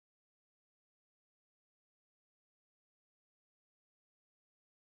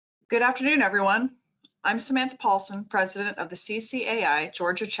Good afternoon, everyone. I'm Samantha Paulson, president of the CCAI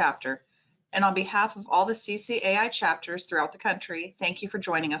Georgia chapter, and on behalf of all the CCAI chapters throughout the country, thank you for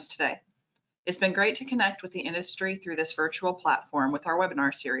joining us today. It's been great to connect with the industry through this virtual platform with our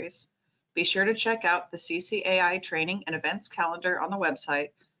webinar series. Be sure to check out the CCAI training and events calendar on the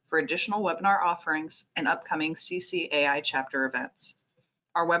website for additional webinar offerings and upcoming CCAI chapter events.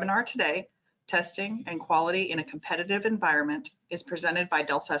 Our webinar today, Testing and Quality in a Competitive Environment, is presented by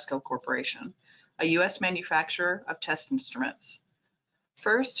DeFelsko Corporation, a U.S. manufacturer of test instruments.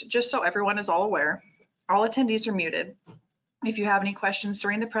 First, just so everyone is all aware, all attendees are muted. If you have any questions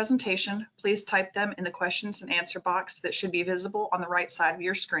during the presentation, please type them in the questions and answer box that should be visible on the right side of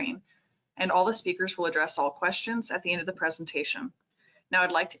your screen, and all the speakers will address all questions at the end of the presentation. Now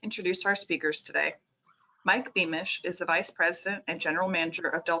I'd like to introduce our speakers today. Mike Beamish is the Vice President and General Manager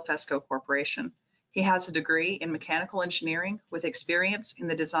of DeFelsko Corporation. He has a degree in mechanical engineering with experience in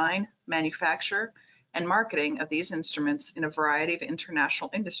the design, manufacture, and marketing of these instruments in a variety of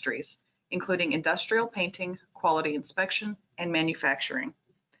international industries, including industrial painting, quality inspection, and manufacturing.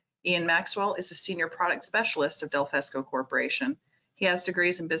 Ian Maxwell is a Senior Product Specialist of DeFelsko Corporation. He has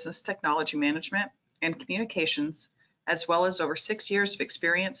degrees in Business Technology Management and Communications, as well as over 6 years of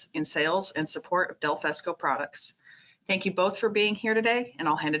experience in sales and support of DeFelsko products. Thank you both for being here today, and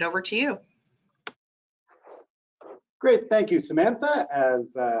I'll hand it over to you. Great, thank you, Samantha.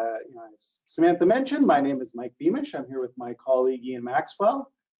 As Samantha mentioned, my name is Mike Beamish. I'm here with my colleague Ian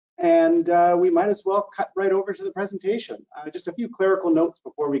Maxwell, and we might as well cut right over to the presentation. Just a few clerical notes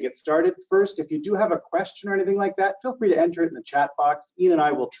before we get started. First, if you do have a question or anything like that, feel free to enter it in the chat box. Ian and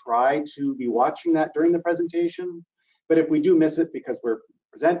I will try to be watching that during the presentation. But if we do miss it because we're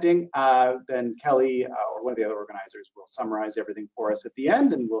presenting, then Kelly or one of the other organizers will summarize everything for us at the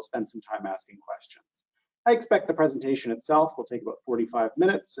end, and we'll spend some time asking questions. I expect the presentation itself will take about 45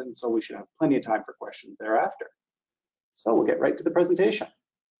 minutes, and so we should have plenty of time for questions thereafter. So we'll get right to the presentation.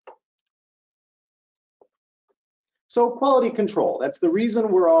 So quality control, that's the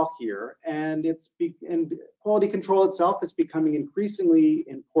reason we're all here, and quality control itself is becoming increasingly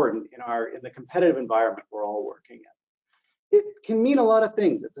important in the competitive environment we're all working in. It can mean a lot of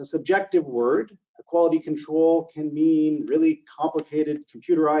things. It's a subjective word. Quality control can mean really complicated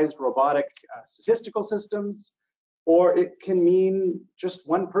computerized robotic statistical systems, or it can mean just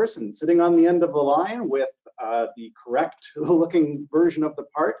one person sitting on the end of the line with the correct looking version of the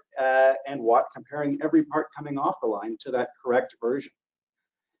part and comparing every part coming off the line to that correct version.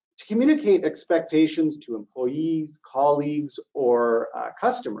 To communicate expectations to employees, colleagues, or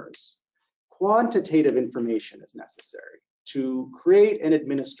customers, quantitative information is necessary to create and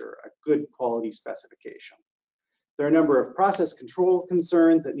administer a good quality specification. There are a number of process control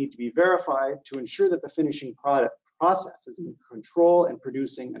concerns that need to be verified to ensure that the finishing product process is in control and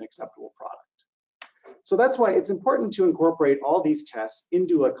producing an acceptable product. So that's why it's important to incorporate all these tests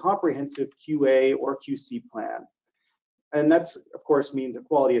into a comprehensive QA or QC plan. And that's, of course, means a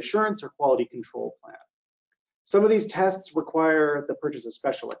quality assurance or quality control plan. Some of these tests require the purchase of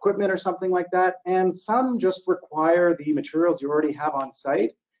special equipment or something like that, and some just require the materials you already have on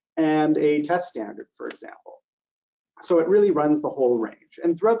site and a test standard, for example. So it really runs the whole range.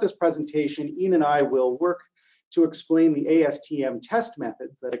 And throughout this presentation, Ian and I will work to explain the ASTM test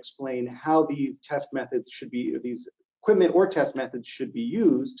methods that explain how these test methods should be, these equipment or test methods should be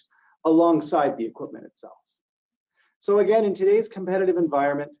used alongside the equipment itself. So again, in today's competitive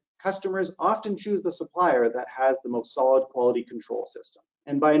environment, customers often choose the supplier that has the most solid quality control system.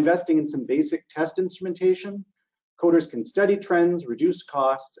 And by investing in some basic test instrumentation, coders can study trends, reduce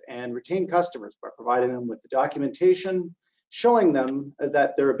costs, and retain customers by providing them with the documentation, showing them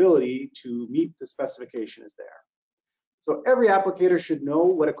that their ability to meet the specification is there. So every applicator should know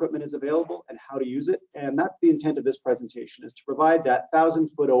what equipment is available and how to use it. And that's the intent of this presentation, is to provide that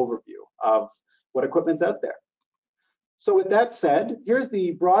 1,000-foot overview of what equipment's out there. So with that said, here's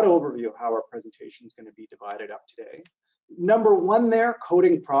the broad overview of how our presentation is going to be divided up today. Number one there,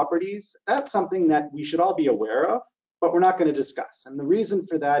 coding properties. That's something that we should all be aware of, but we're not going to discuss. And the reason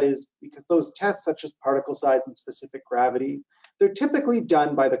for that is because those tests, such as particle size and specific gravity, they're typically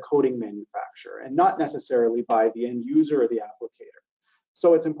done by the coding manufacturer and not necessarily by the end user or the applicator.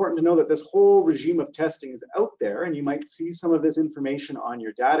 So it's important to know that this whole regime of testing is out there, and you might see some of this information on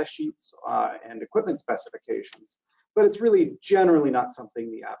your data sheets and equipment specifications. But it's really generally not something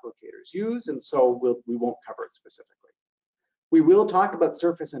the applicators use, and so we won't cover it specifically. We will talk about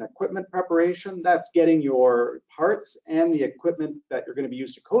surface and equipment preparation. That's getting your parts and the equipment that you're going to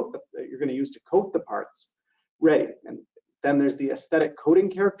use to coat the parts ready. And then there's the aesthetic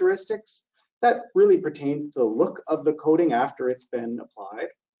coating characteristics that really pertain to the look of the coating after it's been applied.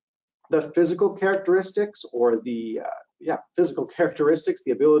 The physical characteristics, or the physical characteristics,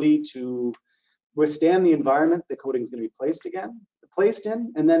 the ability to withstand the environment the coating is going to be placed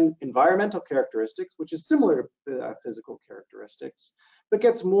in, and then environmental characteristics, which is similar to physical characteristics, but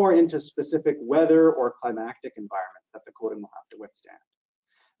gets more into specific weather or climatic environments that the coating will have to withstand.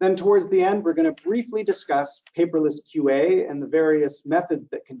 Then towards the end, we're going to briefly discuss paperless QA and the various methods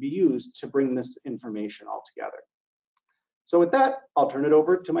that can be used to bring this information all together. So with that, I'll turn it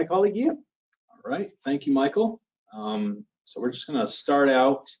over to my colleague Ian. All right, thank you, Michael. So we're just going to start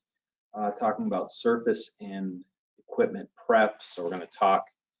out talking about surface and equipment prep. So we're going to talk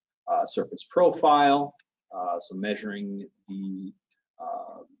surface profile, so measuring the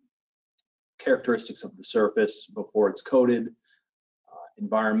characteristics of the surface before it's coated,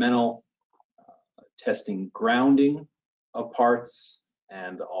 environmental, testing grounding of parts,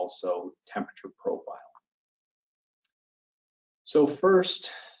 and also temperature profile. So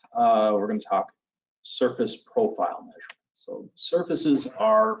first, we're going to talk surface profile measurement. So surfaces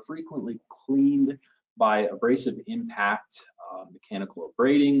are frequently cleaned by abrasive impact, mechanical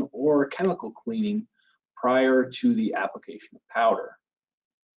abrading, or chemical cleaning prior to the application of powder.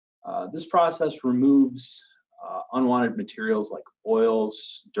 This process removes unwanted materials like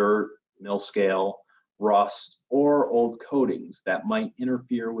oils, dirt, mill scale, rust, or old coatings that might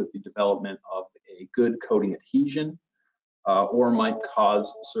interfere with the development of a good coating adhesion or might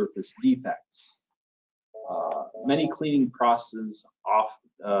cause surface defects. Many cleaning processes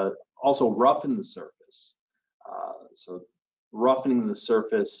also roughen the surface. So roughening the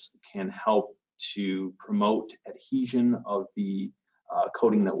surface can help to promote adhesion of the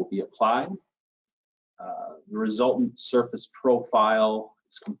coating that will be applied. The resultant surface profile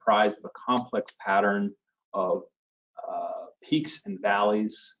is comprised of a complex pattern of peaks and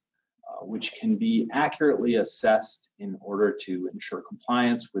valleys, which can be accurately assessed in order to ensure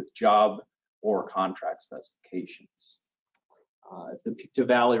compliance with job or contract specifications. If the peak to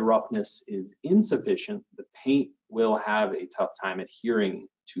valley roughness is insufficient, the paint will have a tough time adhering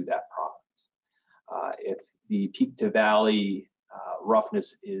to that product. If the peak to valley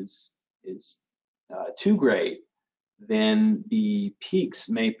roughness is too great, then the peaks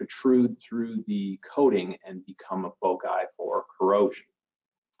may protrude through the coating and become a foci for corrosion.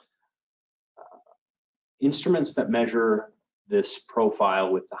 Instruments that measure this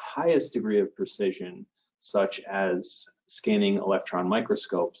profile with the highest degree of precision, such as scanning electron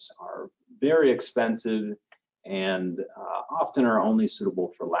microscopes, are very expensive and often are only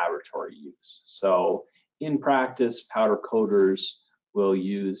suitable for laboratory use. So in practice, powder coaters will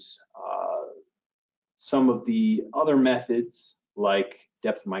use some of the other methods like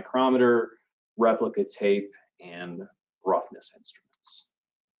depth micrometer, replica tape, and roughness instruments.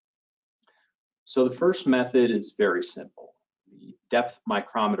 So the first method is very simple. The depth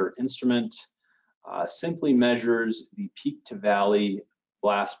micrometer instrument simply measures the peak to valley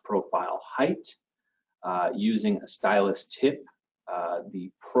blast profile height using a stylus tip. The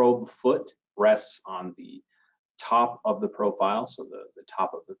probe foot rests on the top of the profile, so the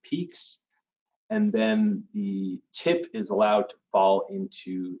top of the peaks, and then the tip is allowed to fall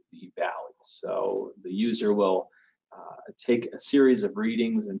into the valley. So the user will take a series of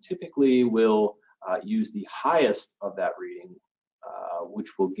readings and typically will use the highest of that reading,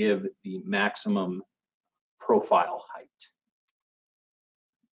 which will give the maximum profile height.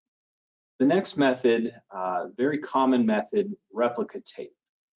 The next method, very common method, replica tape.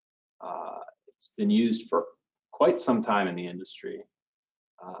 It's been used for quite some time in the industry.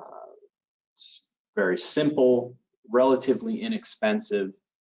 It's very simple, relatively inexpensive,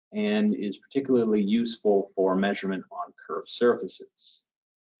 and is particularly useful for measurement on curved surfaces.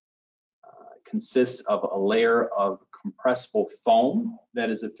 It consists of a layer of compressible foam that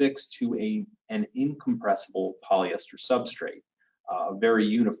is affixed to an incompressible polyester substrate, very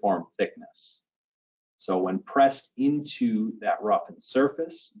uniform thickness. So when pressed into that roughened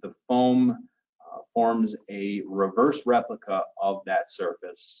surface, the foam forms a reverse replica of that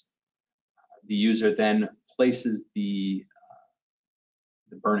surface. The user then places the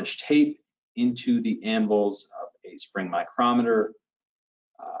burnished tape into the anvils of a spring micrometer.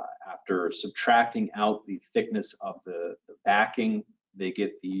 After subtracting out the thickness of the backing, they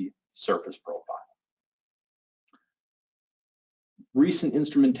get the surface profile. Recent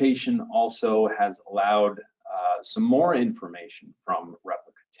instrumentation also has allowed some more information from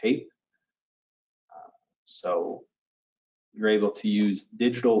replica tape. So you're able to use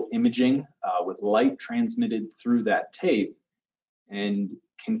digital imaging with light transmitted through that tape and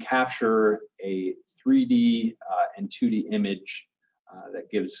can capture a 3D and 2D image that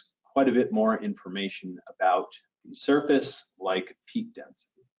gives quite a bit more information about the surface, like peak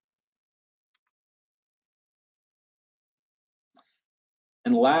density.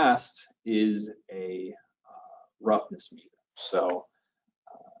 And last is a roughness meter. So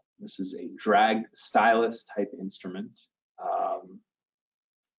this is a drag stylus type instrument.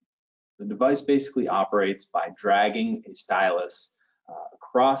 The device basically operates by dragging a stylus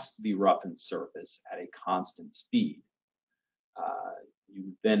across the roughened surface at a constant speed.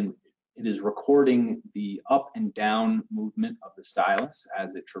 It is recording the up and down movement of the stylus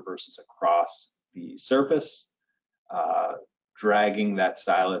as it traverses across the surface, dragging that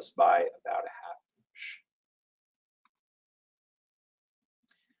stylus by about a half inch.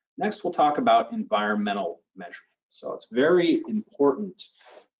 Next, we'll talk about environmental measurement. So it's very important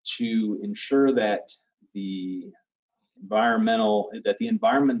to ensure that the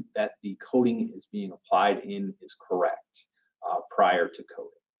environment that the coating is being applied in is correct prior to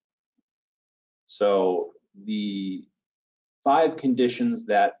coating. So the 5 conditions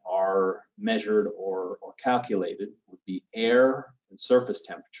that are measured or calculated would be air and surface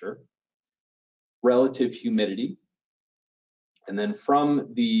temperature, relative humidity, and then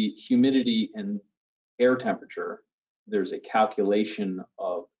from the humidity and air temperature, there's a calculation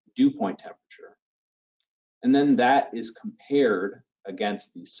of dew point temperature. And then that is compared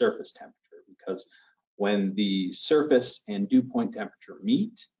against the surface temperature, because when the surface and dew point temperature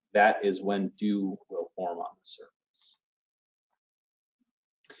meet, that is when dew will form on the surface.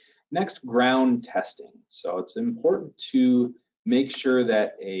 Next, ground testing. So it's important to make sure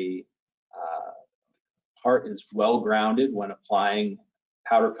that a part is well grounded when applying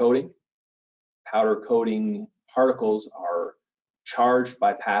powder coating. Powder coating particles are charged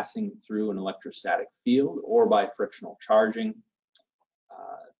by passing through an electrostatic field or by frictional charging.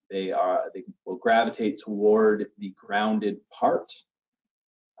 They will gravitate toward the grounded part.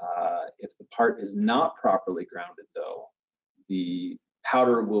 If the part is not properly grounded, though, the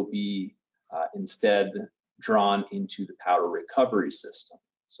powder will be instead drawn into the powder recovery system.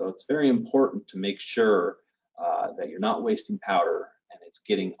 So it's very important to make sure that you're not wasting powder and it's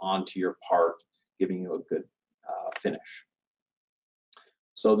getting onto your part, giving you a good finish.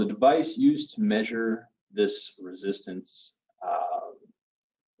 So the device used to measure this resistance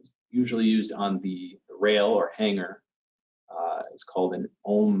is usually used on the rail or hanger. It's called an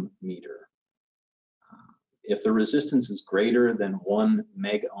ohm meter. If the resistance is greater than 1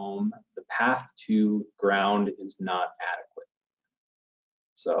 meg ohm, the path to ground is not adequate.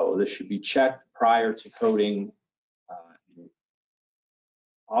 So this should be checked prior to coating.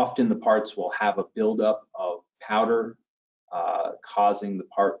 Often the parts will have a buildup of powder causing the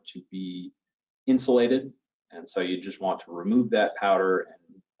part to be insulated, and so you just want to remove that powder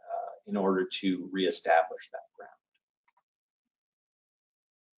and, in order to reestablish that ground.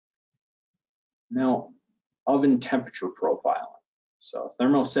 Now, oven temperature profiling. So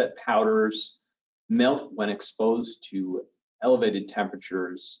thermoset powders melt when exposed to elevated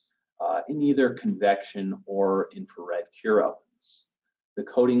temperatures in either convection or infrared cure ovens. The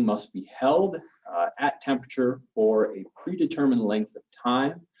coating must be held at temperature for a predetermined length of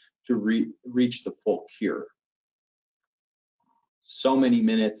time to reach the full cure. So many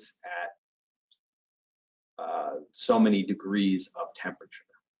minutes at so many degrees of temperature.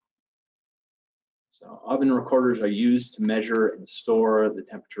 So oven recorders are used to measure and store the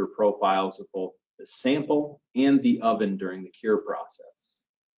temperature profiles of both the sample and the oven during the cure process.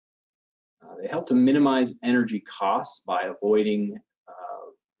 They help to minimize energy costs by avoiding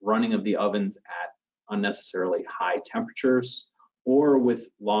running of the ovens at unnecessarily high temperatures or with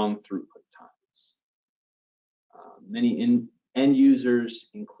long throughput times. Many end users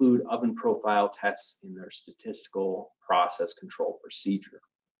include oven profile tests in their statistical process control procedure.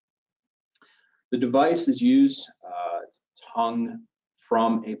 The device is used, it's hung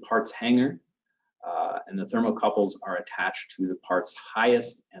from a parts hanger, and the thermocouples are attached to the part's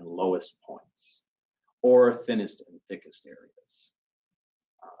highest and lowest points, or thinnest and thickest areas.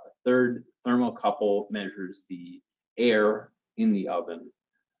 Third thermocouple measures the air in the oven.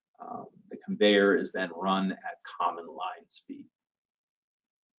 The conveyor is then run at common line speed.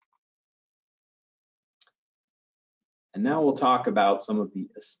 And now we'll talk about some of the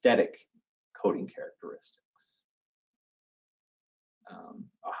aesthetic coating characteristics.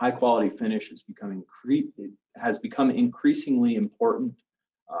 A high quality finish has become increasingly important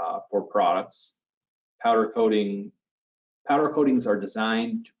for products. Powder coatings are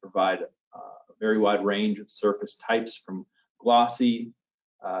designed to provide a very wide range of surface types, from glossy,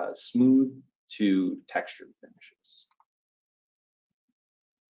 smooth to textured finishes.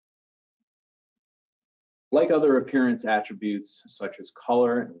 Like other appearance attributes such as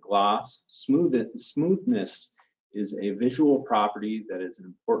color and gloss, smoothness is a visual property that is an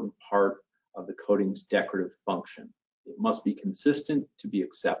important part of the coating's decorative function. It must be consistent to be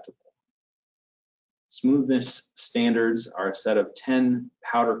acceptable. Smoothness standards are a set of 10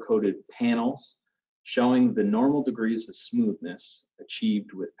 powder-coated panels showing the normal degrees of smoothness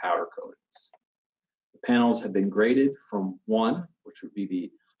achieved with powder coatings. The panels have been graded from 1, which would be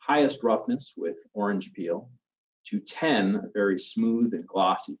the highest roughness with orange peel, to 10, a very smooth and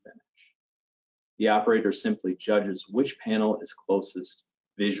glossy finish. The operator simply judges which panel is closest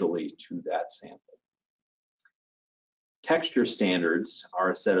visually to that sample. Texture standards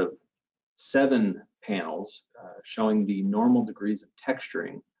are a set of 7 panels showing the normal degrees of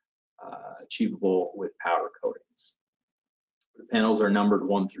texturing achievable with powder coatings. The panels are numbered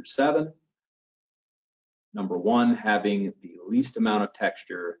 1 through 7, number 1 having the least amount of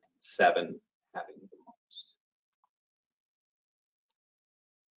texture, and 7 having the most.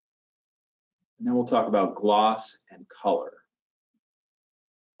 And then we'll talk about gloss and color.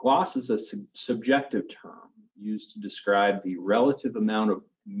 Gloss is a subjective term used to describe the relative amount of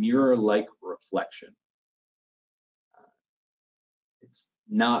mirror-like reflection. It's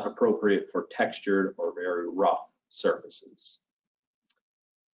not appropriate for textured or very rough surfaces.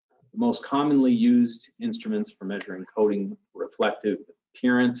 The most commonly used instruments for measuring coating reflective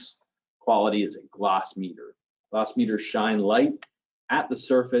appearance quality is a gloss meter. Gloss meters shine light at the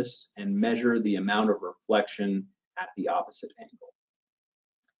surface and measure the amount of reflection at the opposite angle.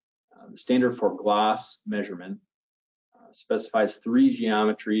 The standard for gloss measurement specifies 3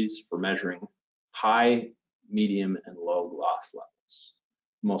 geometries for measuring high, medium, and low gloss levels.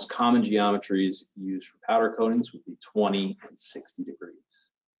 The most common geometries used for powder coatings would be 20 and 60 degrees.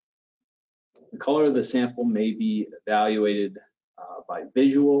 The color of the sample may be evaluated by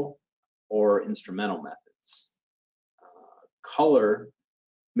visual or instrumental methods. Color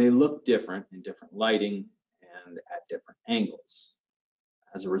may look different in different lighting and at different angles.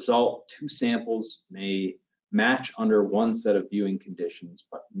 As a result, 2 samples may match under one set of viewing conditions,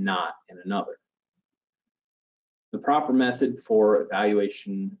 but not in another. The proper method for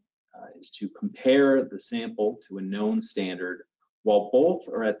evaluation is to compare the sample to a known standard while both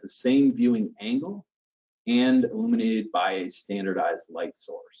are at the same viewing angle and illuminated by a standardized light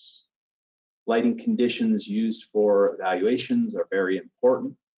source. Lighting conditions used for evaluations are very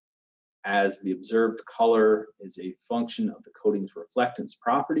important, as the observed color is a function of the coating's reflectance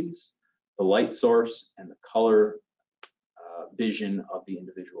properties, the light source, and the color vision of the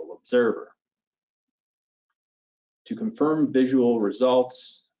individual observer. To confirm visual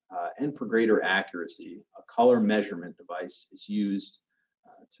results and for greater accuracy, a color measurement device is used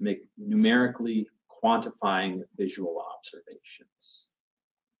to make numerically quantifying visual observations.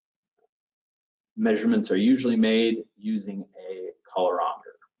 Measurements are usually made using a colorimeter.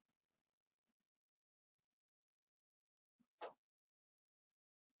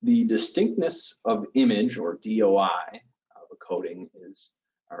 The distinctness of image, or DOI, of a coating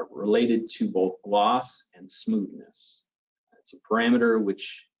are related to both gloss and smoothness. It's a parameter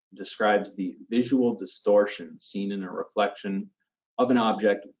which describes the visual distortion seen in a reflection of an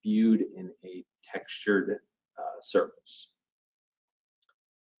object viewed in a textured surface.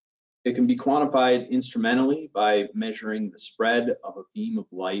 It can be quantified instrumentally by measuring the spread of a beam of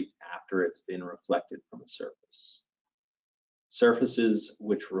light after it's been reflected from a surface. Surfaces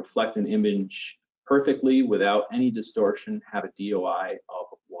which reflect an image perfectly without any distortion have a DOI of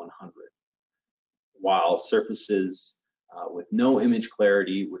 100, while surfaces with no image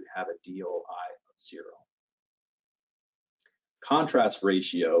clarity would have a DOI of 0. Contrast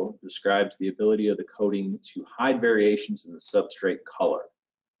ratio describes the ability of the coating to hide variations in the substrate color.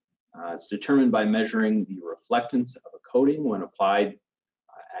 It's determined by measuring the reflectance of a coating when applied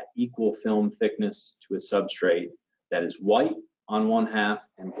at equal film thickness to a substrate that is white on one half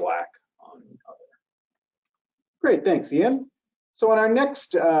and black on the other. Great, thanks, Ian. So in our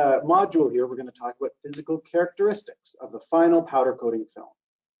next module here, we're going to talk about physical characteristics of the final powder coating film.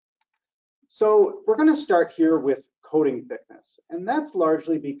 So we're going to start here with coating thickness, and that's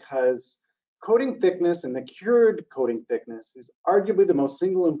largely because coating thickness and the cured coating thickness is arguably the most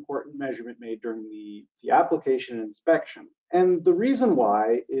single important measurement made during the application and inspection. And the reason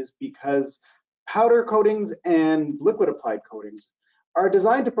why is because powder coatings and liquid applied coatings are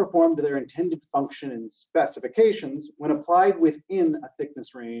designed to perform to their intended function and specifications when applied within a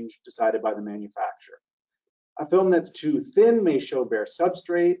thickness range decided by the manufacturer. A film that's too thin may show bare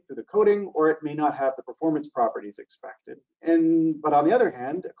substrate through the coating, or it may not have the performance properties expected. But on the other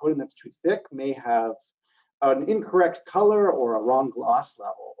hand, a coating that's too thick may have an incorrect color or a wrong gloss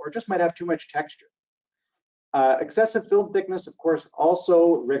level, or just might have too much texture. Excessive film thickness, of course,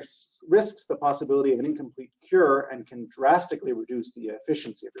 also risks the possibility of an incomplete cure and can drastically reduce the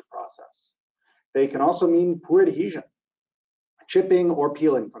efficiency of your process. They can also mean poor adhesion, chipping or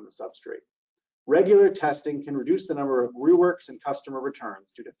peeling from the substrate. Regular testing can reduce the number of reworks and customer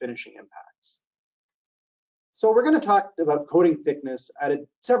returns due to finishing impacts. So we're going to talk about coating thickness at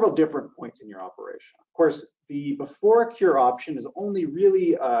several different points in your operation. Of course, the before cure option is only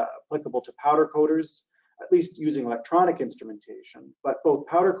really applicable to powder coaters, at least using electronic instrumentation, but both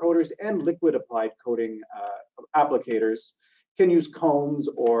powder coaters and liquid applied coating applicators can use combs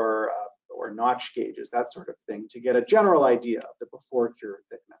or notch gauges, that sort of thing, to get a general idea of the before cure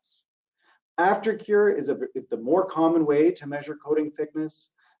thickness. After cure is the more common way to measure coating thickness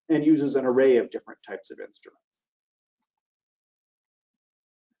and uses an array of different types of instruments.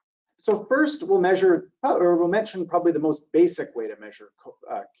 So first we'll mention probably the most basic way to measure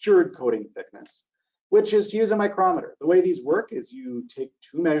cured coating thickness, which is to use a micrometer. The way these work is you take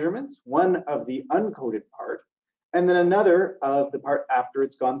two measurements, one of the uncoated part, and then another of the part after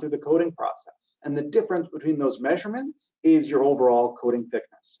it's gone through the coating process. And the difference between those measurements is your overall coating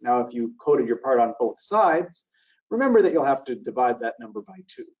thickness. Now, if you coated your part on both sides, remember that you'll have to divide that number by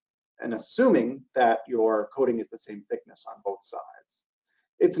 2, and assuming that your coating is the same thickness on both sides.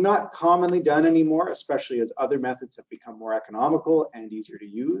 It's not commonly done anymore, especially as other methods have become more economical and easier to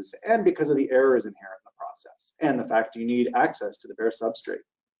use, and because of the errors inherent in the process, and the fact you need access to the bare substrate.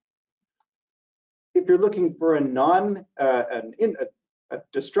 If you're looking for a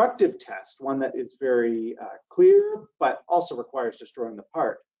destructive test, one that is very clear, but also requires destroying the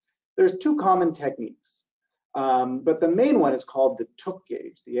part, there's 2 common techniques. But the main one is called the Took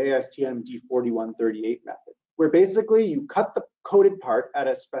gauge, the ASTM D4138 method, where basically you cut the coated part at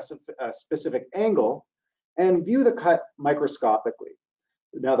a specific angle and view the cut microscopically.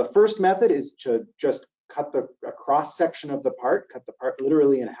 Now, the first method is to just cut a cross section of the part, cut the part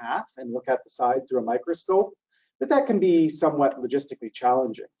literally in half and look at the side through a microscope, but that can be somewhat logistically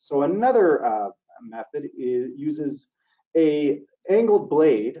challenging. So another method uses a angled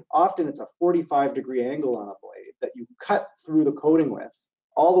blade. Often it's a 45-degree angle on a blade that you cut through the coating with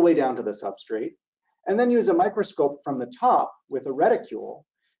all the way down to the substrate, and then use a microscope from the top with a reticule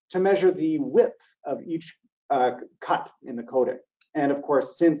to measure the width of each cut in the coating. And of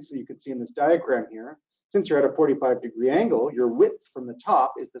course, since you can see in this diagram here, since you're at a 45-degree angle, your width from the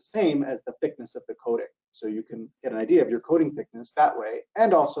top is the same as the thickness of the coating. So you can get an idea of your coating thickness that way,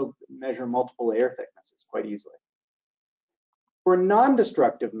 and also measure multiple layer thicknesses quite easily. For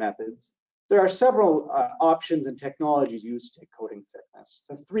non-destructive methods, there are several options and technologies used to take coating thickness.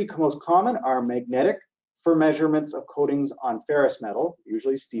 The 3 most common are magnetic, for measurements of coatings on ferrous metal,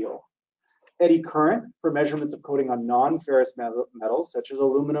 usually steel; eddy current, for measurements of coating on non-ferrous metals, such as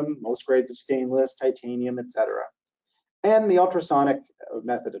aluminum, most grades of stainless, titanium, etc. And the ultrasonic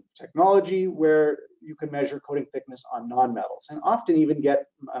method of technology, where you can measure coating thickness on non-metals, and often even get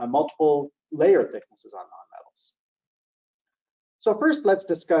multiple layer thicknesses on non-metals. So first, let's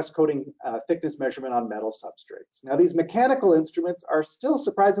discuss coating thickness measurement on metal substrates. Now, these mechanical instruments are still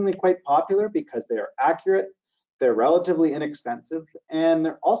surprisingly quite popular because they are accurate, they're relatively inexpensive, and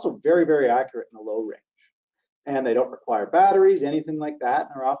they're also very, very accurate in the low range. And they don't require batteries, anything like that,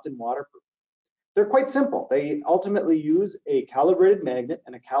 and are often waterproof. They're quite simple. They ultimately use a calibrated magnet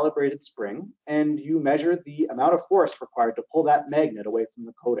and a calibrated spring, and you measure the amount of force required to pull that magnet away from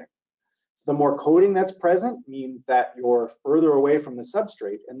the coating. The more coating that's present means that you're further away from the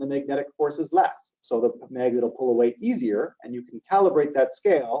substrate and the magnetic force is less. So the magnet will pull away easier, and you can calibrate that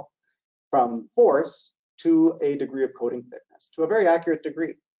scale from force to a degree of coating thickness, to a very accurate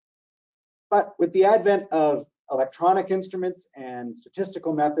degree. But with the advent of electronic instruments and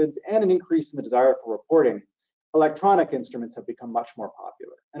statistical methods and an increase in the desire for reporting, electronic instruments have become much more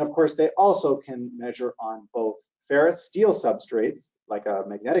popular. And of course, they also can measure on both ferrous steel substrates, like a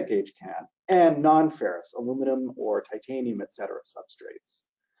magnetic gauge can, and non-ferrous, aluminum or titanium, etc. substrates.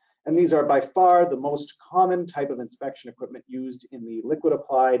 And these are by far the most common type of inspection equipment used in the liquid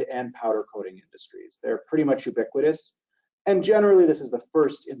applied and powder coating industries. They're pretty much ubiquitous, and generally this is the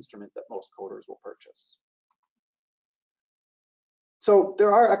first instrument that most coaters will purchase. So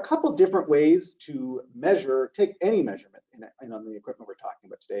there are a couple different ways to take any measurement on the equipment we're talking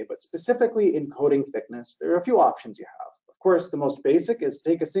about today, but specifically in coating thickness, there are a few options you have. Of course, the most basic is to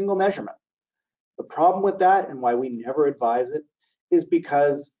take a single measurement. The problem with that, and why we never advise it, is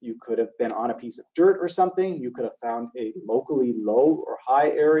because you could have been on a piece of dirt or something, you could have found a locally low or high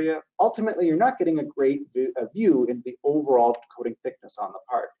area. Ultimately, you're not getting a great view into the overall coating thickness on the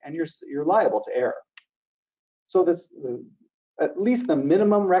part, and you're liable to error. So at least the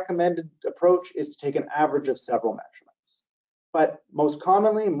minimum recommended approach is to take an average of several measurements. But most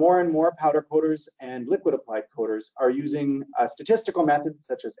commonly, more and more powder coaters and liquid applied coaters are using statistical methods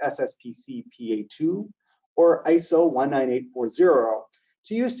such as SSPC PA2 or ISO 19840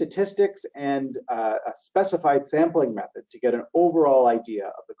 to use statistics and a specified sampling method to get an overall idea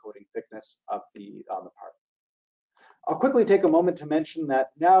of the coating thickness of the part. I'll quickly take a moment to mention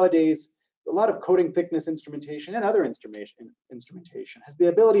that nowadays, a lot of coating thickness instrumentation and other instrumentation has the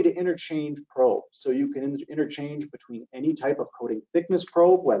ability to interchange probes. So you can interchange between any type of coating thickness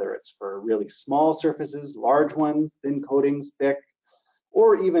probe, whether it's for really small surfaces, large ones, thin coatings, thick,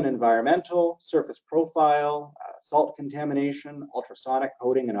 or even environmental, surface profile, salt contamination, ultrasonic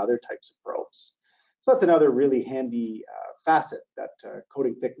coating, and other types of probes. So that's another really handy facet that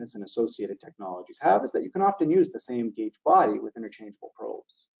coating thickness and associated technologies have, is that you can often use the same gauge body with interchangeable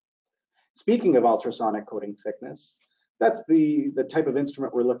probes. Speaking of ultrasonic coating thickness, that's the type of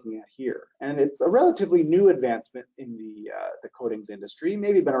instrument we're looking at here. And it's a relatively new advancement in the coatings industry,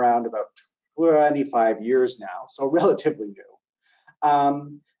 maybe been around about 25 years now, so relatively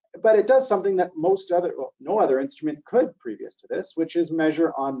new. But it does something that no other instrument could previous to this, which is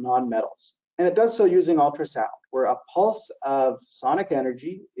measure on non-metals. And it does so using ultrasound, where a pulse of sonic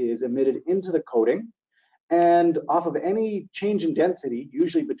energy is emitted into the coating, and off of any change in density,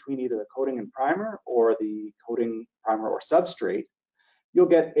 usually between either the coating and primer or the coating, primer, or substrate, you'll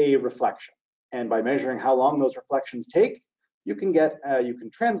get a reflection. And by measuring how long those reflections take, you can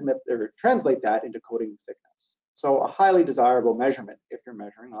transmit or translate that into coating thickness. So a highly desirable measurement if you're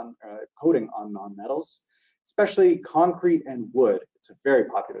measuring on coating on non-metals, especially concrete and wood. It's a very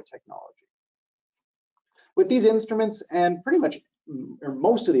popular technology. With these instruments, and pretty much or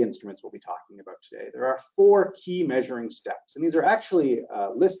most of the instruments we'll be talking about today, there are 4 key measuring steps, and these are actually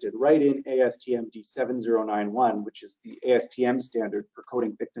listed right in ASTM D7091, which is the ASTM standard for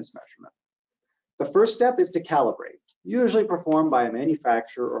coating thickness measurement. The first step is to calibrate, usually performed by a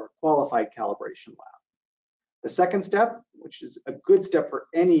manufacturer or a qualified calibration lab. The second step, which is a good step for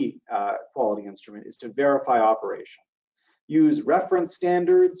any quality instrument, is to verify operation. Use reference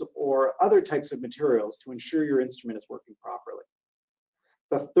standards or other types of materials to ensure your instrument is working properly.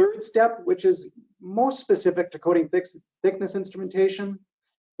 The third step, which is most specific to coating thickness instrumentation,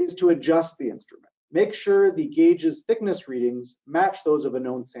 is to adjust the instrument. Make sure the gauge's thickness readings match those of a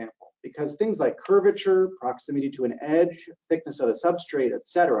known sample, because things like curvature, proximity to an edge, thickness of the substrate,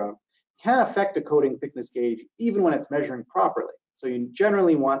 etc., can affect a coating thickness gauge even when it's measuring properly. So you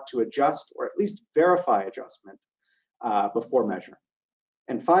generally want to adjust or at least verify adjustment before measuring.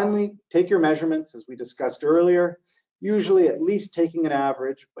 And finally, take your measurements, as we discussed earlier, usually at least taking an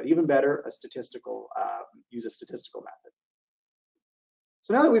average, but even better, use a statistical method.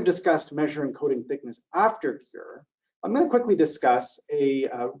 So now that we've discussed measuring coating thickness after cure, I'm going to quickly discuss a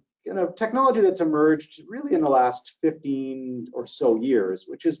technology that's emerged really in the last 15 or so years,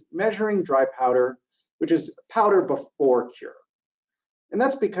 which is measuring dry powder, which is powder before cure. And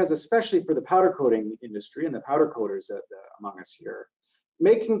that's because, especially for the powder coating industry and the powder coaters among us here,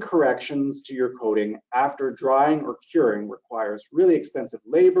 making corrections to your coating after drying or curing requires really expensive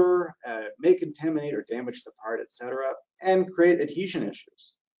labor, may contaminate or damage the part, etc., and create adhesion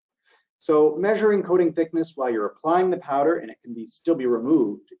issues. So measuring coating thickness while you're applying the powder and it can still be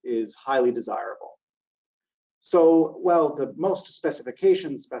removed is highly desirable. So while the most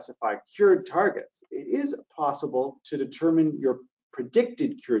specifications specify cured targets, it is possible to determine your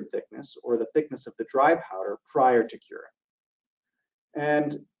predicted cured thickness or the thickness of the dry powder prior to curing.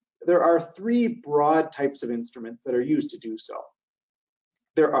 And there are 3 broad types of instruments that are used to do so.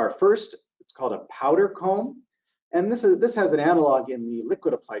 There are first, it's called a powder comb, and this has an analog in the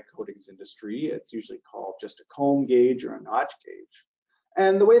liquid applied coatings industry. It's usually called just a comb gauge or a notch gauge.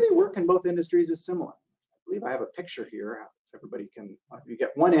 And the way they work in both industries is similar. I believe I have a picture here. If everybody can, you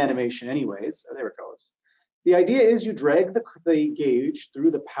get one animation anyways. There it goes. The idea is you drag the gauge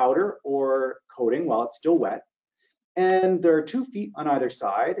through the powder or coating while it's still wet. And there are 2 feet on either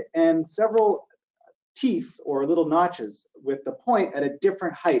side and several teeth or little notches with the point at a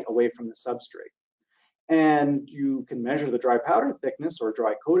different height away from the substrate. And you can measure the dry powder thickness or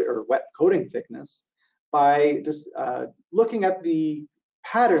dry coat or wet coating thickness by just looking at the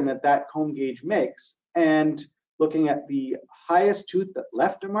pattern that comb gauge makes and looking at the highest tooth that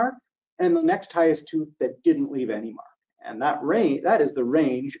left a mark and the next highest tooth that didn't leave any mark. And that is the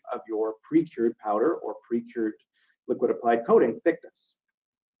range of your pre-cured powder or pre-cured liquid applied coating thickness.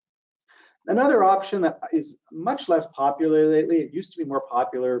 Another option that is much less popular lately, it used to be more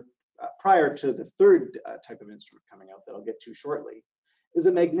popular prior to the third type of instrument coming out that I'll get to shortly, is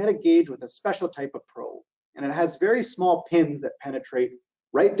a magnetic gauge with a special type of probe. And it has very small pins that penetrate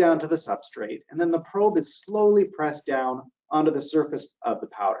right down to the substrate, and then the probe is slowly pressed down onto the surface of the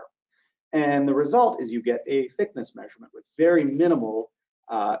powder. And the result is you get a thickness measurement with very minimal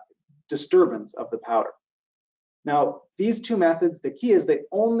disturbance of the powder. Now, these two methods, the key is they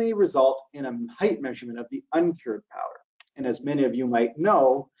only result in a height measurement of the uncured powder. And as many of you might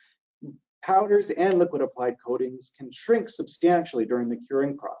know, powders and liquid applied coatings can shrink substantially during the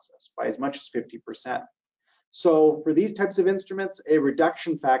curing process by as much as 50%. So for these types of instruments, a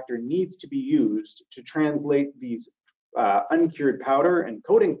reduction factor needs to be used to translate these uncured powder and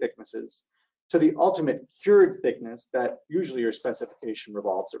coating thicknesses to the ultimate cured thickness that usually your specification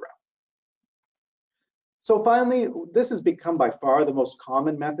revolves around. So finally, this has become by far the most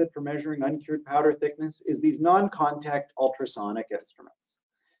common method for measuring uncured powder thickness is these non-contact ultrasonic instruments.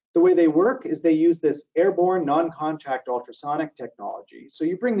 The way they work is they use this airborne non-contact ultrasonic technology. So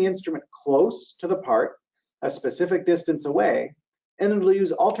you bring the instrument close to the part, a specific distance away, and it'll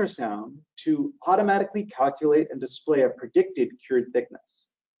use ultrasound to automatically calculate and display a predicted cured thickness.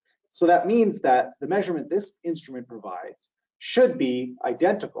 So that means that the measurement this instrument provides should be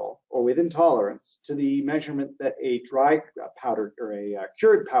identical or within tolerance to the measurement that a dry powder or a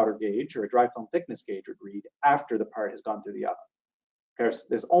cured powder gauge or a dry film thickness gauge would read after the part has gone through the oven.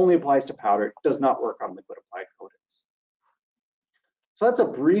 This only applies to powder, it does not work on liquid applied coatings. So that's a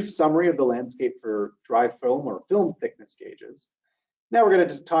brief summary of the landscape for dry film or film thickness gauges. Now we're going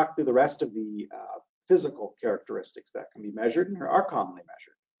to just talk through the rest of the physical characteristics that can be measured and are commonly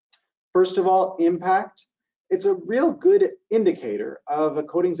measured. First of all, impact. It's a real good indicator of a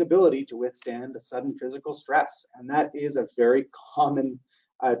coating's ability to withstand a sudden physical stress. And that is a very common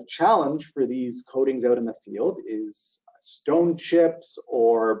challenge for these coatings out in the field is stone chips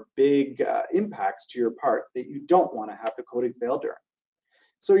or big impacts to your part that you don't want to have the coating fail during.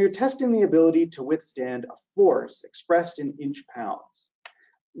 So you're testing the ability to withstand a force expressed in inch pounds.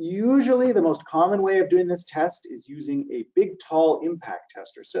 Usually the most common way of doing this test is using a big, tall impact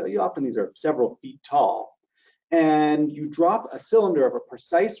tester. So often these are several feet tall. And you drop a cylinder of a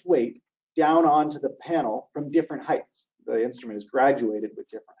precise weight down onto the panel from different heights. The instrument is graduated with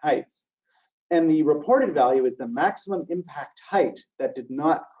different heights. And the reported value is the maximum impact height that did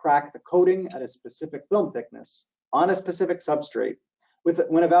not crack the coating at a specific film thickness on a specific substrate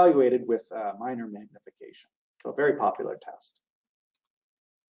when evaluated with minor magnification. So a very popular test.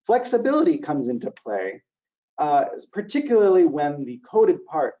 Flexibility comes into play, particularly when the coated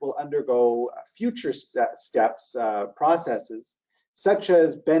part will undergo future steps, processes, such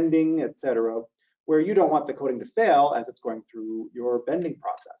as bending, etc., where you don't want the coating to fail as it's going through your bending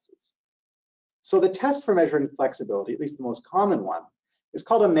processes. So the test for measuring flexibility, at least the most common one, is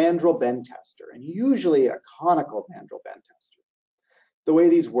called a mandrel bend tester, and usually a conical mandrel bend tester. The way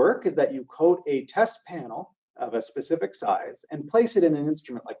these work is that you coat a test panel of a specific size and place it in an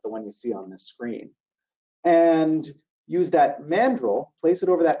instrument like the one you see on this screen. And use that mandrel, place it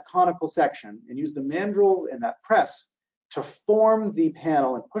over that conical section, and use the mandrel and that press to form the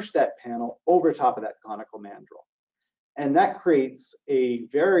panel and push that panel over top of that conical mandrel. And that creates a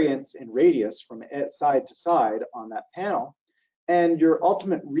variance in radius from side to side on that panel. And your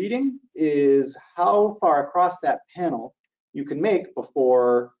ultimate reading is how far across that panel you can make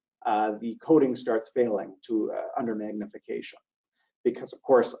before the coating starts failing to under magnification. Because of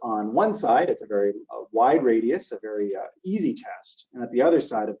course, on one side, it's a very wide radius, a very easy test. And at the other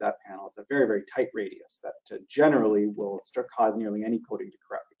side of that panel, it's a very, very tight radius that generally will cause nearly any coating to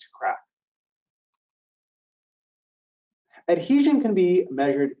crack. Adhesion can be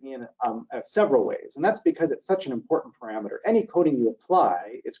measured in several ways, and that's because it's such an important parameter. Any coating you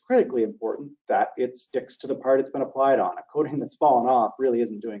apply, it's critically important that it sticks to the part it's been applied on. A coating that's fallen off really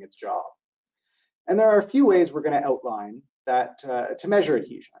isn't doing its job. And there are a few ways we're going to outline that to measure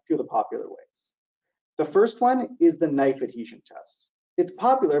adhesion, a few of the popular ways. The first one is the knife adhesion test. It's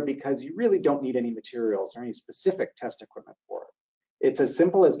popular because you really don't need any materials or any specific test equipment for it. It's as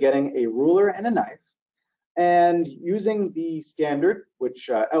simple as getting a ruler and a knife, and using the standard, which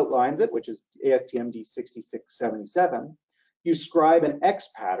outlines it, which is ASTM D6677, you scribe an X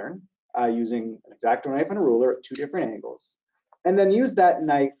pattern using an X-Acto knife and a ruler at 2 different angles, and then use that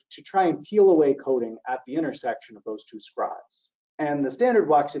knife to try and peel away coating at the intersection of those 2 scribes. And the standard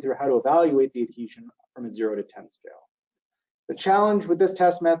walks you through how to evaluate the adhesion from a 0 to 10 scale. The challenge with this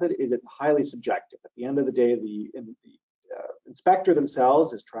test method is it's highly subjective. At the end of the day, the inspector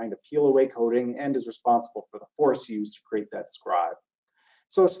themselves is trying to peel away coating and is responsible for the force used to create that scribe.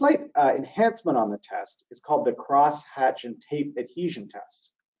 So a slight enhancement on the test is called the cross hatch and tape adhesion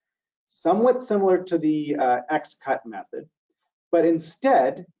test. Somewhat similar to the X-cut method, but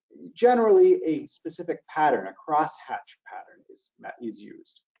instead, generally a specific pattern, a cross hatch pattern is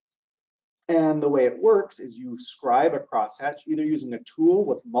used. And the way it works is you scribe a crosshatch either using a tool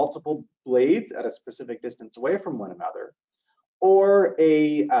with multiple blades at a specific distance away from one another, or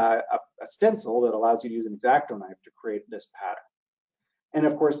a stencil that allows you to use an X-Acto knife to create this pattern. And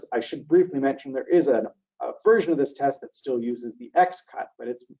of course, I should briefly mention there is a version of this test that still uses the X-cut, but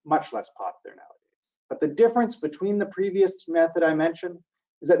it's much less popular nowadays. But the difference between the previous method I mentioned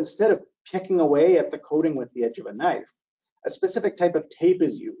is that instead of picking away at the coating with the edge of a knife, a specific type of tape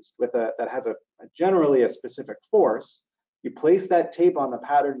is used that has generally a specific force. You place that tape on the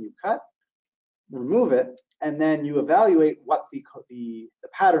pattern you cut, remove it, and then you evaluate what the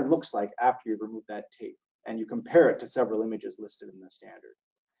pattern looks like after you've removed that tape, and you compare it to several images listed in the standard.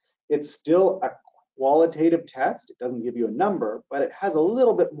 It's still a qualitative test. It doesn't give you a number, but it has a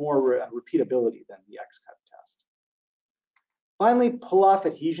little bit more repeatability than the X-cut test. Finally, pull-off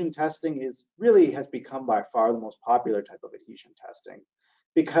adhesion testing has become by far the most popular type of adhesion testing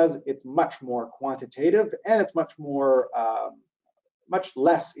because it's much more quantitative and it's much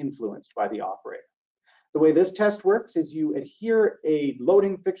less influenced by the operator. The way this test works is you adhere a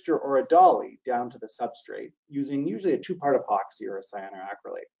loading fixture or a dolly down to the substrate using usually a two-part epoxy or a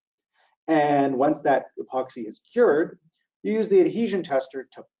cyanoacrylate. And once that epoxy is cured, you use the adhesion tester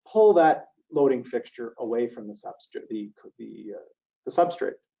to pull that loading fixture away from the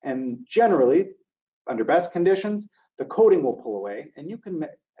substrate. And generally, under best conditions, the coating will pull away, and you can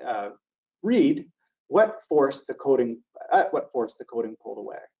read at what force the coating pulled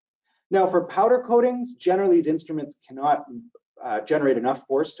away. Now, for powder coatings, generally these instruments cannot generate enough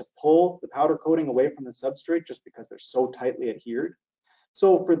force to pull the powder coating away from the substrate just because they're so tightly adhered.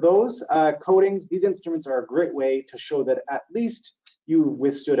 So for those coatings, these instruments are a great way to show that at least you've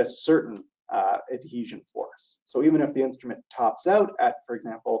withstood a certain adhesion force. So even if the instrument tops out at, for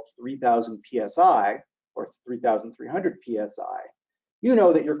example, 3,000 psi or 3,300 psi, you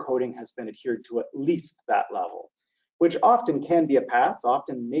know that your coating has been adhered to at least that level, which often can be a pass,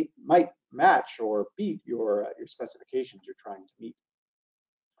 often might match or beat your specifications you're trying to meet.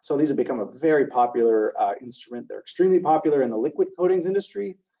 So these have become a very popular instrument. They're extremely popular in the liquid coatings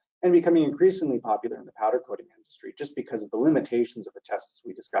industry and becoming increasingly popular in the powder coating industry just because of the limitations of the tests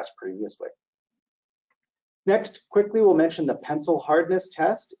we discussed previously. Next, quickly we'll mention the pencil hardness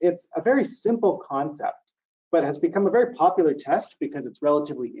test. It's a very simple concept, but has become a very popular test because it's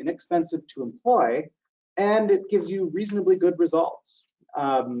relatively inexpensive to employ and it gives you reasonably good results.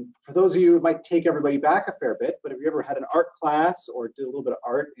 For those of you, it might take everybody back a fair bit, but if you ever had an art class or did a little bit of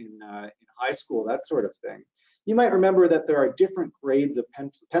art in high school, that sort of thing, you might remember that there are different grades of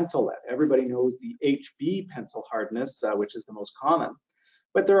pencil lead. Everybody knows the HB pencil hardness, which is the most common,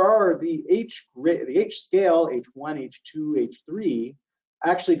 but there are the H scale, H1, H2, H3,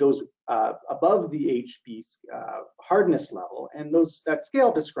 actually goes above the HB hardness level, and that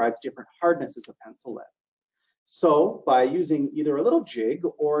scale describes different hardnesses of pencil lead. So by using either a little jig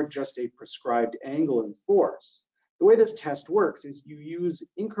or just a prescribed angle and force, the way this test works is you use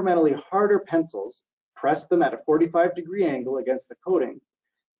incrementally harder pencils, press them at a 45-degree angle against the coating,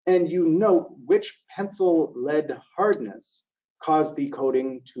 and you note which pencil lead hardness caused the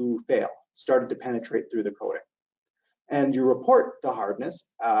coating to fail, started to penetrate through the coating. And you report the hardness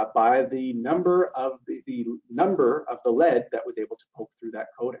by the number of the lead that was able to poke through that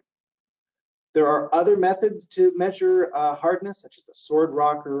coating. There are other methods to measure hardness, such as the sword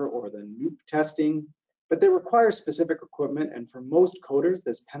rocker or the NOOP testing, but they require specific equipment, and for most coaters,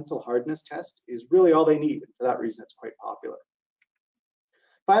 this pencil hardness test is really all they need, and for that reason, it's quite popular.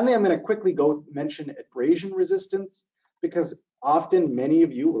 Finally, I'm going to quickly mention abrasion resistance, because often many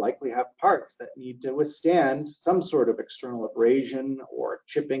of you likely have parts that need to withstand some sort of external abrasion or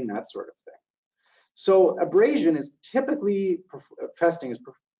chipping, that sort of thing. So abrasion is testing is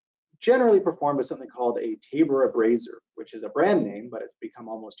generally performed with something called a Tabor abraser, which is a brand name, but it's become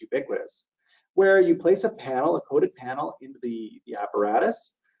almost ubiquitous, where you place a coated panel into the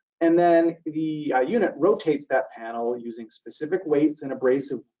apparatus, and then the unit rotates that panel using specific weights and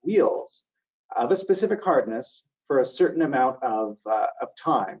abrasive wheels of a specific hardness for a certain amount of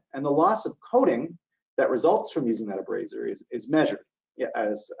time. And the loss of coating that results from using that abraser is measured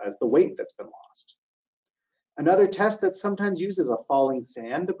as the weight that's been lost. Another test that's sometimes used is a falling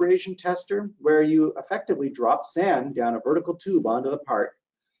sand abrasion tester, where you effectively drop sand down a vertical tube onto the part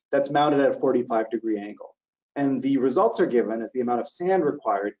that's mounted at a 45-degree angle. And the results are given as the amount of sand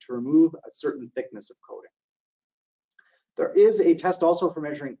required to remove a certain thickness of coating. There is a test also for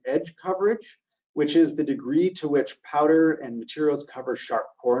measuring edge coverage, which is the degree to which powder and materials cover sharp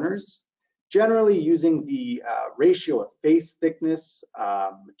corners, generally using the ratio of face thickness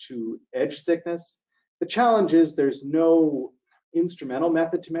to edge thickness. The challenge is there's no instrumental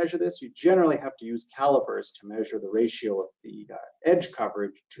method to measure this, you generally have to use calipers to measure the ratio of the edge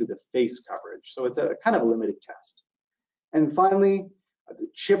coverage to the face coverage. So it's a kind of a limited test. And finally, the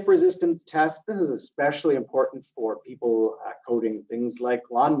chip resistance test. This is especially important for people coating things like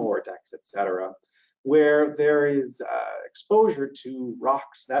lawnmower decks, etc., where there is exposure to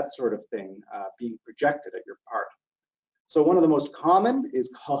rocks, that sort of thing, being projected at your part. So one of the most common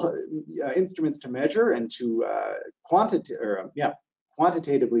is called instruments to measure and to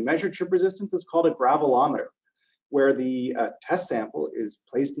quantitatively measure chip resistance is called a gravelometer, where the test sample is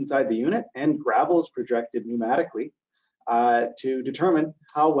placed inside the unit and gravel is projected pneumatically to determine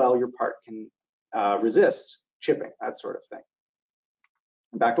how well your part can resist chipping, that sort of thing.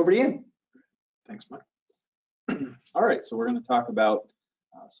 Back over to you. Thanks, Mike. All right, so we're going to talk about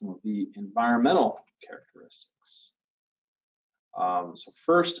some of the environmental characteristics. So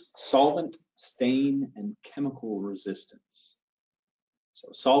first, solvent, stain, and chemical resistance. So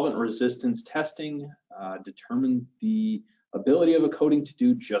solvent resistance testing determines the ability of a coating to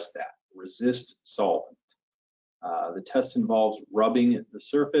do just that, resist solvent. The test involves rubbing the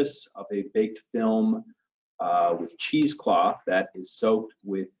surface of a baked film with cheesecloth that is soaked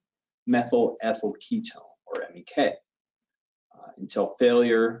with methyl ethyl ketone, or MEK, until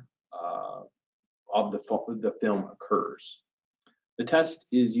failure of the film occurs. The test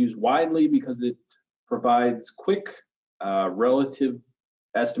is used widely because it provides quick relative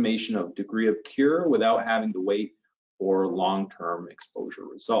estimation of degree of cure without having to wait for long-term exposure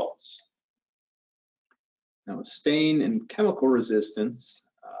results. Now, stain and chemical resistance,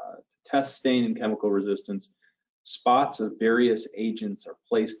 to test stain and chemical resistance, spots of various agents are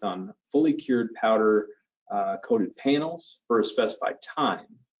placed on fully cured powder coated panels for a specified time.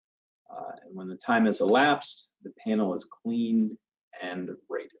 And when the time has elapsed, the panel is cleaned and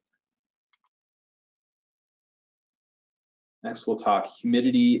rated. Next, we'll talk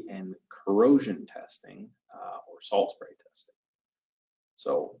humidity and corrosion testing, or salt spray testing.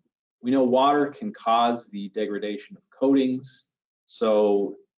 So we know water can cause the degradation of coatings,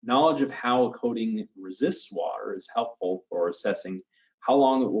 so knowledge of how a coating resists water is helpful for assessing how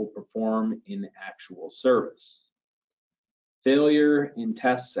long it will perform in actual service. Failure in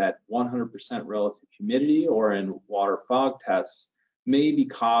tests at 100% relative humidity or in water fog tests may be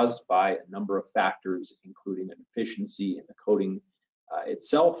caused by a number of factors, including a deficiency in the coating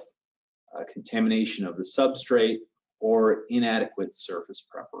itself, contamination of the substrate, or inadequate surface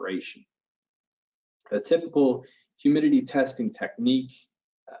preparation. A typical humidity testing technique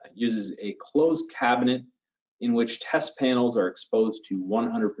uses a closed cabinet in which test panels are exposed to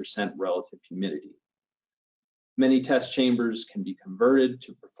 100% relative humidity. Many test chambers can be converted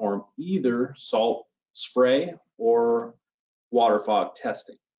to perform either salt spray or water fog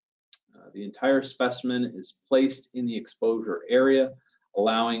testing. The entire specimen is placed in the exposure area,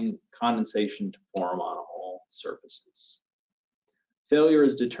 allowing condensation to form on all surfaces. Failure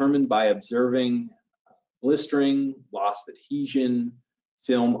is determined by observing blistering, lost adhesion,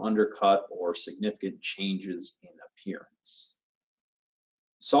 film undercut, or significant changes in appearance.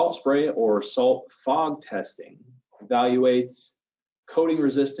 Salt spray or salt fog testing evaluates coating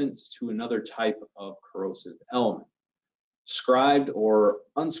resistance to another type of corrosive element. Scribed or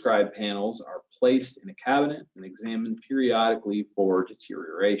unscribed panels are placed in a cabinet and examined periodically for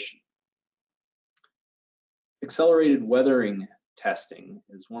deterioration. Accelerated weathering testing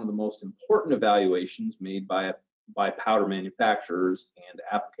is one of the most important evaluations made by powder manufacturers and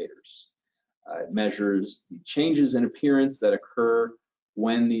applicators. It measures the changes in appearance that occur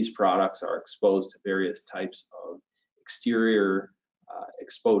when these products are exposed to various types of exterior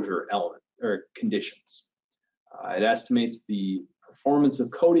exposure element or conditions. It estimates the performance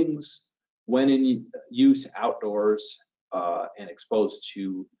of coatings when in use outdoors and exposed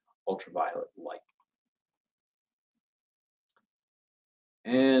to ultraviolet light.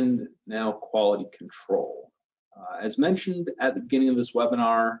 And now quality control. As mentioned at the beginning of this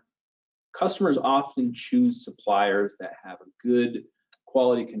webinar, customers often choose suppliers that have a good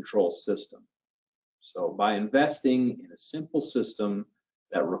quality control system. So by investing in a simple system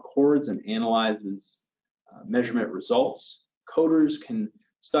that records and analyzes measurement results, coaters can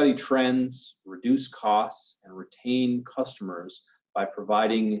study trends, reduce costs, and retain customers by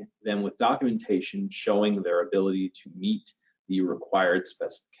providing them with documentation showing their ability to meet the required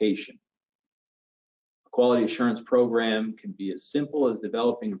specification. A quality assurance program can be as simple as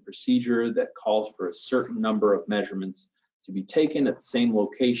developing a procedure that calls for a certain number of measurements to be taken at the same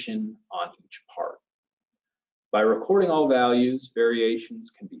location on each part. By recording all values,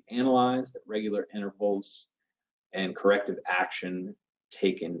 variations can be analyzed at regular intervals and corrective action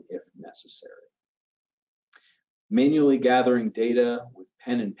taken if necessary. Manually gathering data with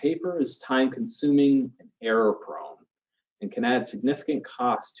pen and paper is time-consuming and error-prone and can add significant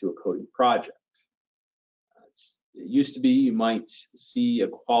cost to a coding project. It used to be you might see a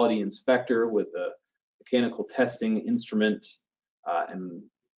quality inspector with a mechanical testing instrument and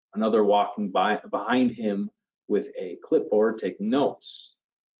another walking behind him with a clipboard taking notes.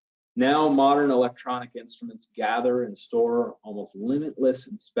 Now, modern electronic instruments gather and store almost limitless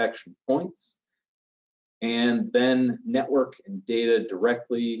inspection points and then network and data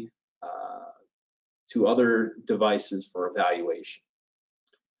directly to other devices for evaluation.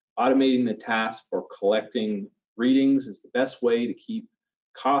 Automating the task for collecting readings is the best way to keep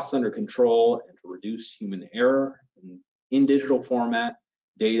costs under control and to reduce human error. In digital format,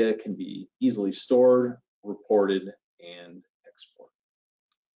 data can be easily stored, reported, and exported.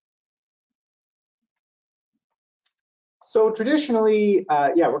 So traditionally,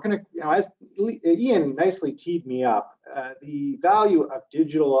 we're going to, as Ian nicely teed me up, the value of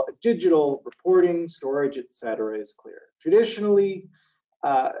digital reporting, storage, etc., is clear. Traditionally,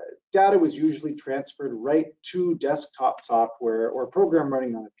 data was usually transferred right to desktop software or a program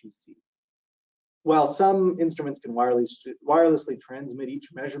running on a PC. While some instruments can wirelessly transmit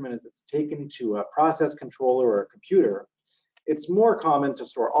each measurement as it's taken to a process controller or a computer, it's more common to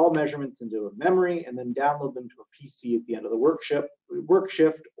store all measurements into a memory and then download them to a PC at the end of the work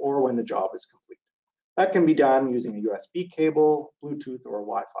shift or when the job is complete. That can be done using a USB cable, Bluetooth, or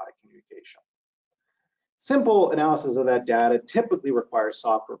Wi-Fi communication. Simple analysis of that data typically requires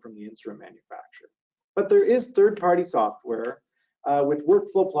software from the instrument manufacturer. But there is third-party software with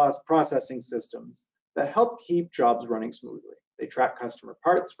workflow processing systems that help keep jobs running smoothly. They track customer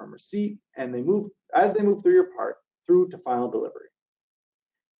parts from receipt, and as they move through your part, through to final delivery.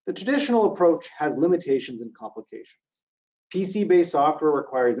 The traditional approach has limitations and complications. PC-based software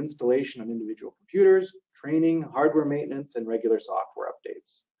requires installation on individual computers, training, hardware maintenance, and regular software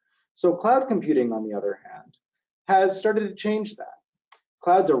updates. So cloud computing, on the other hand, has started to change that.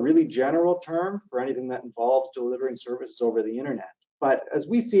 Cloud's a really general term for anything that involves delivering services over the internet. But as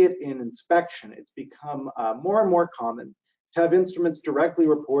we see it in inspection, it's become more and more common to have instruments directly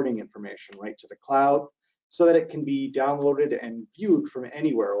reporting information right to the cloud so that it can be downloaded and viewed from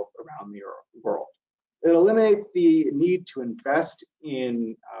anywhere around the world. It eliminates the need to invest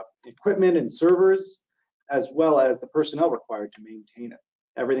in equipment and servers, as well as the personnel required to maintain it.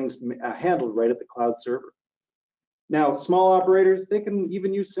 Everything's handled right at the cloud server. Now, small operators, they can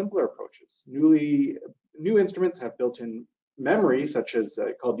even use simpler approaches. New instruments have built-in memory, such as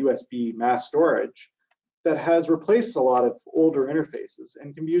called USB mass storage, that has replaced a lot of older interfaces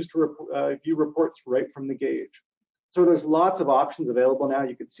and can be used to view reports right from the gauge. So there's lots of options available now.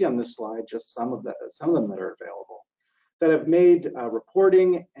 You can see on this slide just some of them that are available that have made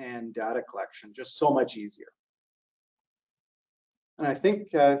reporting and data collection just so much easier. And I think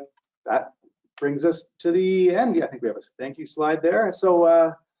that brings us to the end. Yeah, I think we have a thank you slide there.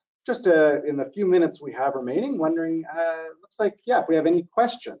 So just in the few minutes we have remaining, wondering, looks like, if we have any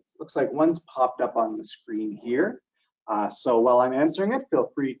questions. Looks like one's popped up on the screen here. So while I'm answering it,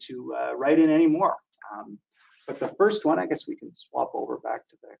 feel free to write in any more. But the first one, I guess we can swap over back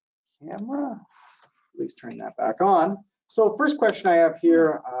to the camera, at least turn that back on. So first question I have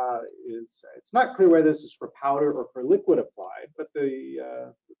here is, it's not clear whether this is for powder or for liquid applied, but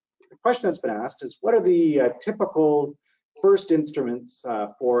the question that's been asked is, what are the typical first instruments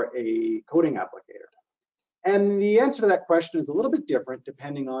for a coating applicator? And the answer to that question is a little bit different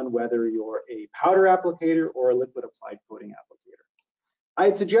depending on whether you're a powder applicator or a liquid applied coating applicator.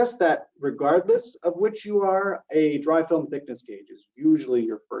 I'd suggest that regardless of which you are, a dry film thickness gauge is usually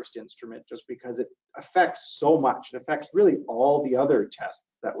your first instrument just because it affects so much. It affects really all the other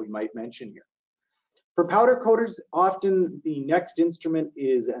tests that we might mention here. For powder coaters, often the next instrument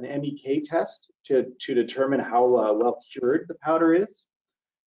is an MEK test to determine how well cured the powder is.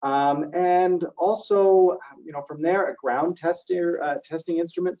 And also, from there, a ground testing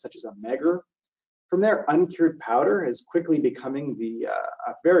instrument such as a Megger. From there, uncured powder is quickly becoming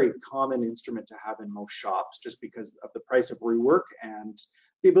a very common instrument to have in most shops just because of the price of rework and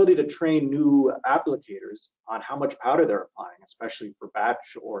the ability to train new applicators on how much powder they're applying, especially for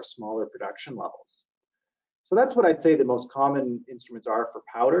batch or smaller production levels. So that's what I'd say the most common instruments are for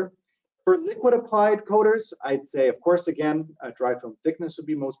powder. For liquid applied coaters, I'd say, of course, again, dry film thickness would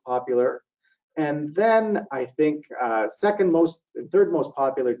be most popular. And then I think second most and third most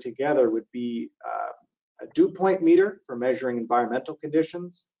popular together would be a dew point meter for measuring environmental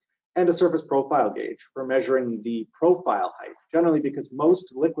conditions and a surface profile gauge for measuring the profile height, generally because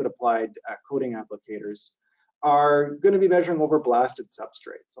most liquid applied coating applicators are going to be measuring over blasted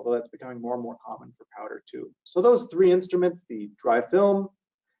substrates, although that's becoming more and more common for powder too. So those three instruments, the dry film,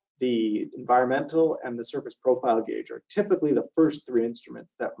 the environmental, and the surface profile gauge, are typically the first three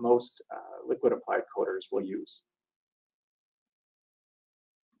instruments that most liquid applied coaters will use.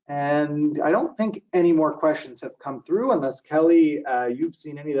 And I don't think any more questions have come through, unless Kelly, you've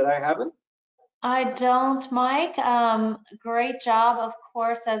seen any that I haven't. I don't, Mike. Great job. Of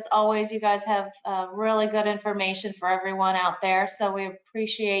course, as always, you guys have really good information for everyone out there. So we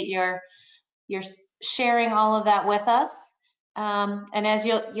appreciate your sharing all of that with us. And as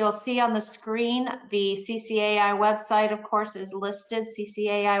you'll see on the screen, the CCAI website, of course, is listed,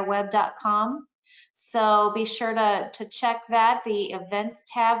 ccaiweb.com. So be sure to check that. The events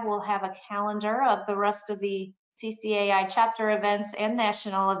tab will have a calendar of the rest of the CCAI chapter events and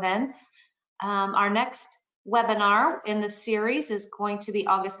national events. Our next webinar in the series is going to be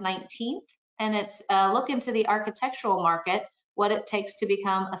August 19th, and it's a look into the architectural market, what it takes to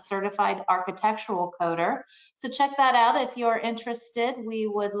become a certified architectural coder. So check that out if you're interested. We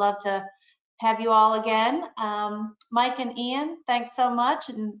would love to have you all again. Mike and Ian, thanks so much,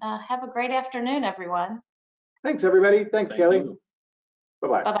 and have a great afternoon, everyone. Thanks, everybody. Thanks, Kelly. you.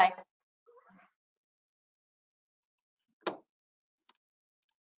 Bye-bye. Bye-bye.